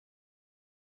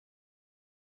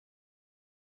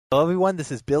Hello everyone,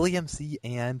 this is BillyMC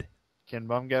and Can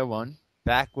Bum go one?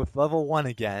 back with level 1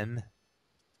 again.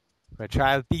 I'm going to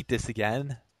try to beat this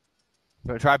again. I'm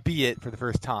going to try to beat it for the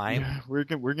first time. Yeah, we're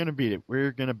gonna beat it.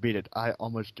 We're gonna beat it. I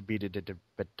almost defeated it,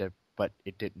 but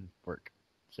it didn't work.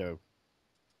 So,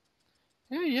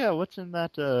 yeah. What's in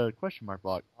that question mark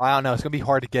block? I don't know, it's going to be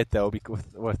hard to get though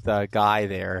with the guy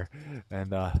there.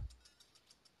 And,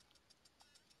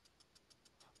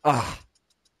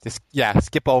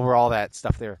 skip over all that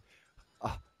stuff there.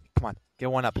 Come on, get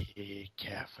one up. Be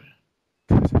careful.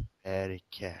 Very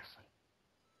careful.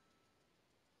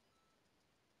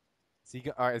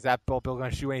 Is that Bill going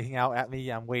to shoot anything out at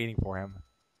me? I'm waiting for him.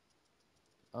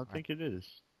 I don't think it is.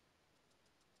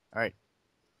 All right.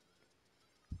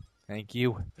 Thank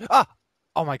you.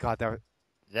 Oh my God! I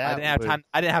didn't have time.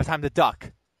 I didn't have time to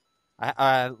duck. I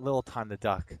had a little time to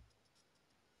duck.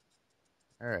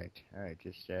 All right.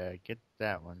 Just get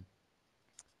that one.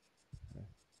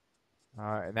 All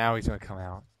right, now he's gonna come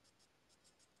out.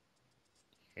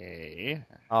 Okay.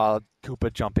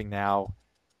 Koopa jumping now.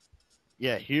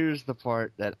 Yeah. Here's the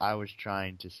part that I was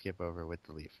trying to skip over with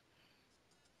the leaf.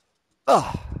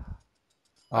 All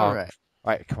right.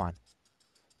 All right, come on.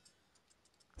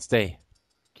 Stay.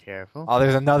 Careful. Oh,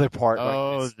 there's another part.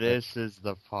 Oh, this is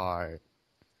the part.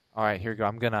 All right, here we go.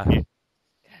 I'm gonna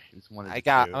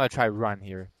try to run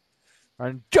here.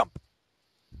 Run, jump.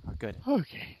 Oh, good.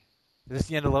 Okay. Is this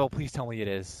the end of the level? Please tell me it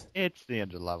is. It's the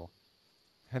end of the level.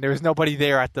 And there was nobody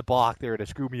there at the block there to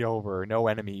screw me over. No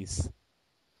enemies.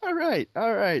 All right.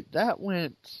 That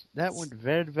went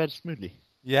very, very smoothly.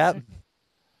 Yep.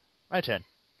 My turn.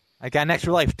 I got an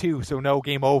extra life too, so no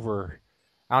game over.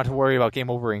 I don't have to worry about game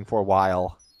overing for a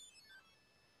while.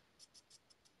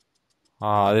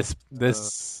 This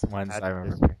one's I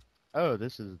remember. Oh,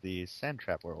 this is the sand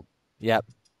trap world. Yep.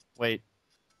 Wait.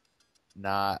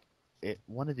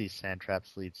 One of these sand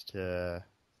traps leads to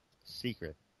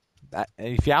secret.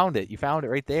 You found it. You found it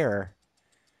right there.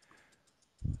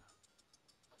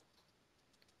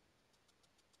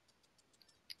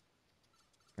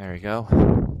 There we go.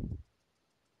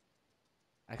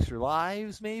 Extra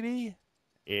lives, maybe?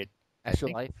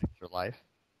 Extra life? Extra life.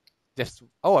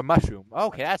 A mushroom.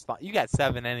 Okay, that's fine. You got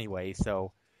 7 anyway,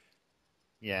 so.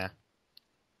 Yeah.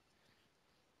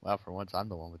 Well, for once, I'm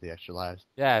the one with the extra lives.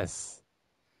 Yes.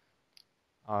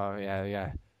 Oh,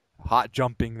 yeah. Hot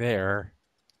jumping there.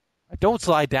 Don't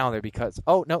slide down there because...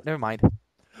 Oh, no, never mind.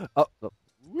 Oh, look.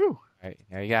 Woo! All right,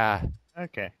 there you go.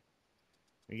 Okay.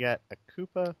 We got a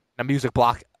Koopa. A music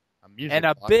block. And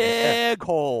a big right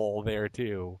hole there,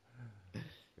 too.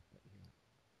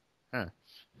 Huh.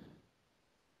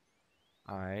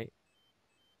 All right.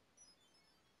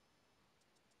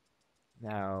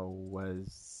 Now,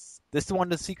 was this the one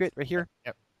the secret right here?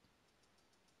 Yep.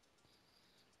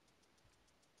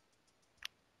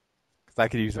 Because I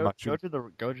could use a mushroom.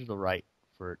 Go to the right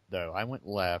for though. I went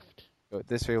left. Go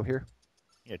this way over here.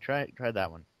 Yeah, try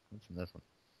that one. What's in this one?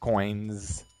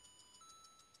 Coins.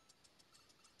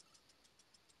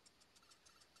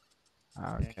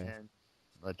 Okay. And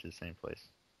let's to the same place.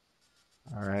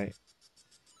 All right.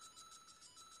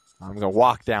 I'm gonna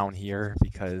walk down here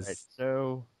because.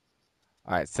 All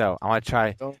right, so I'm gonna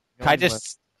try. Can I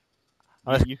just?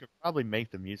 You could probably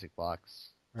make the music blocks.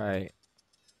 Right.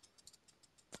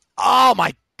 Oh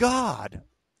my God!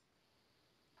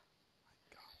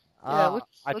 Yeah,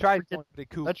 I tried.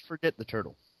 Let's forget the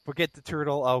turtle. Forget the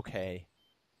turtle. Okay.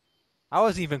 I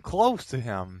wasn't even close to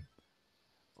him.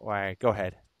 All right, go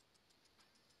ahead.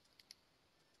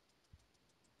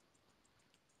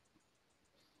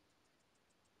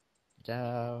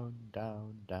 Down.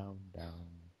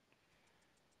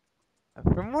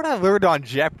 From what I learned on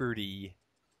Jeopardy,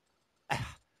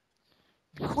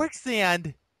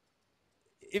 quicksand.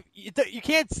 You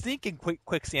can't sink in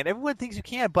quicksand. Everyone thinks you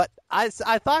can, but I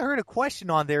thought I heard a question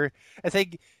on there. I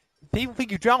say people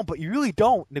think you drown, but you really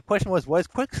don't. And the question was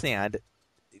quicksand?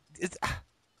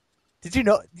 Did you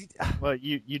know? Well,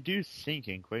 you do sink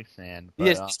in quicksand.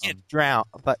 But, you can't drown,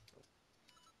 but.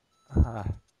 All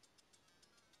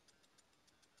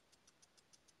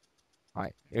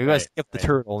right, we're gonna skip the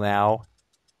turtle now.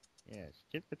 Yeah,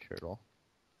 skip the turtle.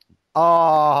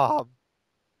 Oh,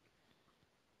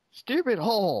 stupid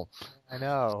hole! I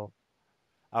know.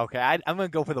 Okay, I'm gonna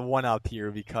go for the one up here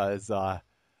because, no,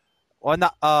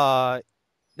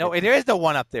 there is no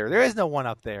one up there. There is no one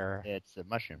up there. It's a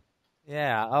mushroom.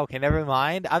 Yeah. Okay, never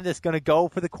mind. I'm just gonna go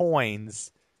for the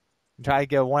coins and try to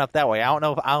get one up that way. I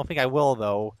don't think I will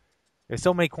though. There's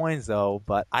so many coins though,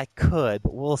 but I could.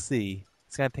 But we'll see.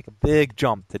 It's going to take a big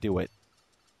jump to do it.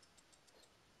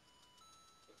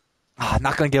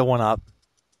 Not going to get one up.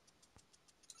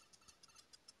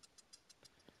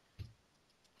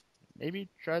 Maybe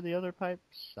try the other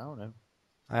pipes. I don't know.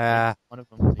 One of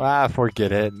them.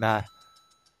 Forget it. Nah.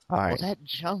 All Well, right. that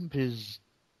jump is.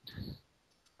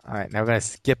 All right. Now we're gonna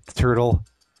skip the turtle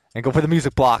and go for the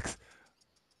music blocks.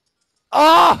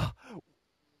 Ah!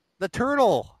 The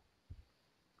turtle.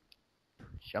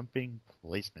 Jumping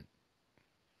placement.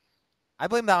 I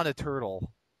blame that on the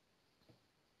turtle.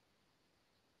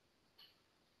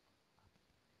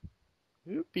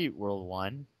 Who beat World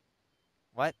 1?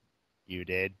 What? You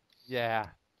did. Yeah.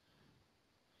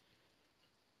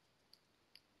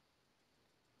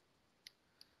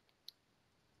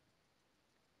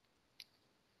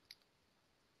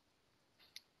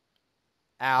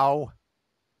 Ow.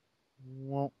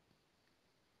 Well.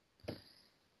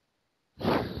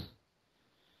 But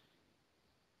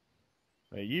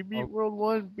you beat World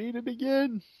 1, beat it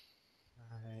again.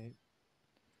 Alright.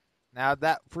 Now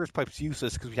that first pipe's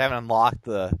useless because we haven't unlocked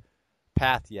the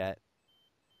path yet.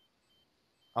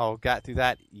 Oh, got through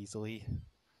that easily.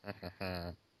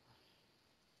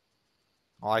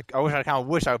 I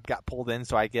wish I got pulled in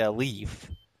so I get a leaf.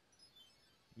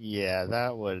 Yeah,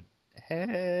 that would.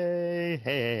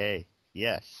 Hey.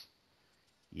 Yes.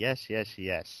 Yes.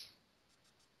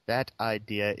 That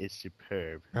idea is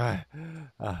superb. Oh,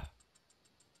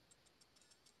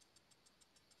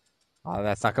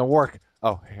 that's not gonna work.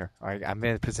 Oh, here. All right, I'm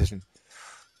in a position.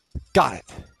 Got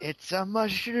it. It's a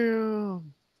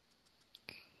mushroom.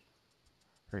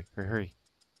 Hurry.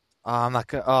 Oh, I'm not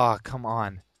gonna. Oh, come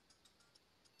on.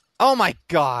 Oh my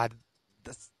God,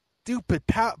 the stupid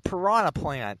piranha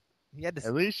plant. He had to.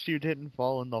 At least you didn't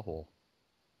fall in the hole.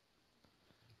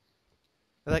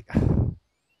 Like.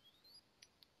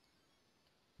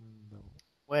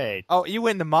 Wait. Oh, you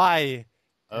went into my.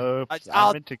 Oops.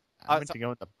 I meant to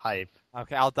go in the pipe.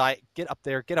 Okay, I'll die. Get up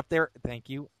there. Thank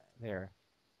you. There.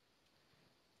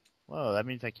 Whoa, that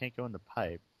means I can't go in the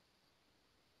pipe.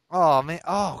 Oh man.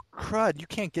 Oh crud! You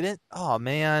can't get in. Oh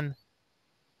man.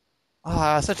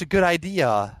 Ah, such a good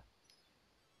idea.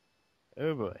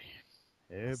 Oh boy.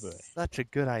 Such a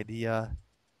good idea.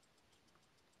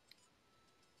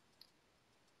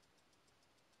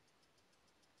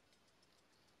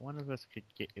 If one of us could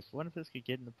get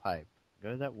in the pipe,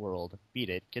 go to that world, beat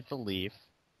it, get the leaf.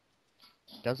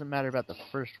 Doesn't matter about the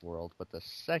first world, but the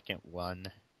second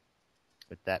one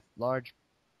with that large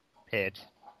pit.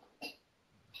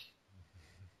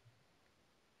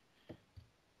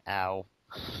 Ow.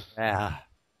 Yeah.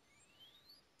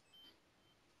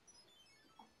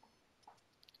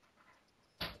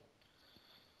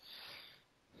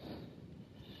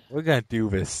 We're gonna do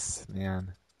this,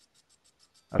 man.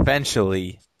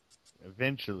 Eventually.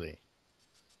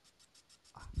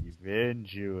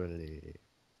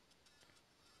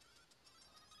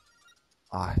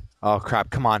 Oh crap!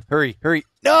 Come on, hurry!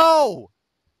 No!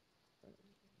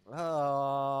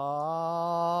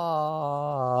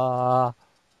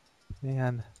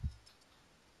 Man.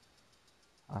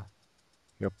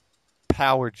 Your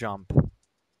power jump.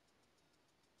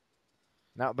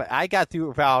 No, but I got through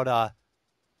without.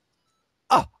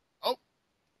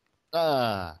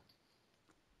 Oh.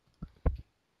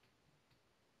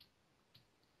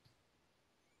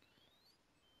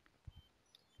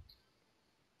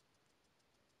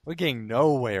 We're getting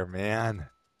nowhere, man.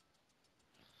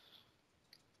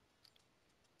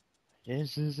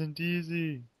 This isn't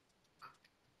easy.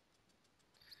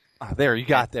 Oh, there, you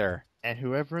got there. And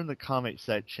whoever in the comment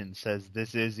section says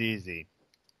this is easy,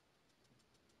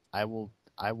 I will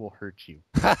hurt you.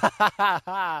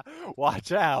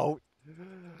 Watch out.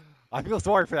 I feel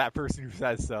sorry for that person who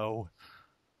says so.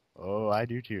 Oh, I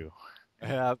do too.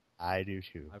 Yeah. I do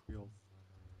too. I feel.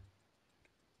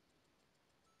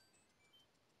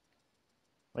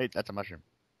 Wait, that's a mushroom.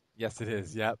 Yes, it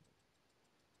is. Yep.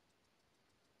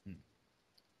 Hmm.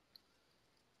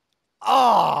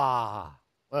 Ah.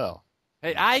 Well.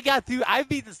 Hey, I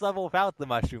beat this level without the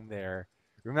mushroom there.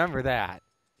 Remember that.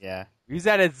 Yeah. Use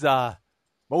that as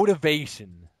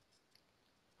motivation.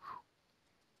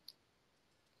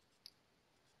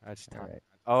 All right.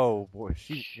 Oh boy,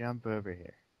 shoot. Jump over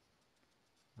here.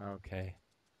 Okay.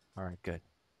 All right, good.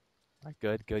 All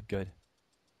right, good.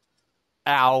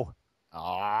 Ow.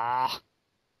 Ah.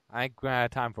 I ain't gonna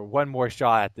have time for one more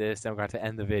shot at this, and we're going to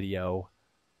end the video.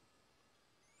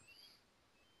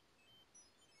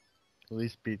 At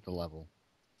least beat the level.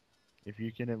 If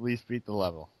you can at least beat the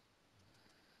level,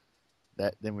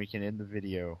 then we can end the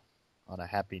video on a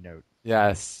happy note.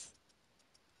 Yes.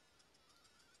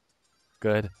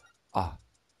 Good. Ah,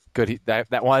 good.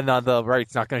 That one on the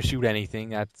right's not going to shoot anything.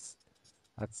 That's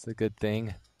a good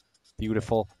thing.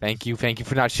 Beautiful. Thank you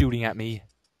for not shooting at me.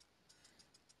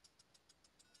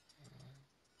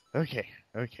 Okay,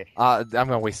 okay. I'm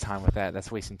gonna waste time with that.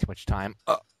 That's wasting too much time.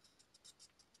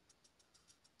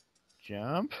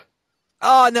 Jump.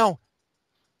 Oh no!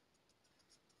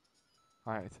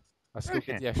 All right, let's go get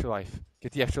Okay. the extra life.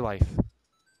 Get the extra life.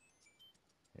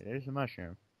 There's the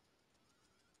mushroom.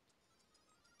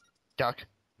 Duck.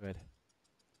 Good.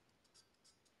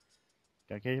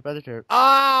 Don't get hit by the turret.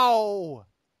 Ow!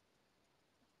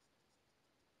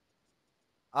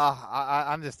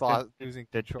 I'm just losing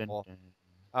control.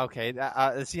 Okay,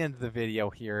 that's the end of the video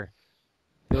here.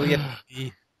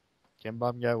 BillyMC, Kim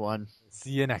Bomb got one.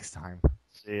 see you next time.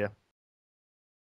 See ya.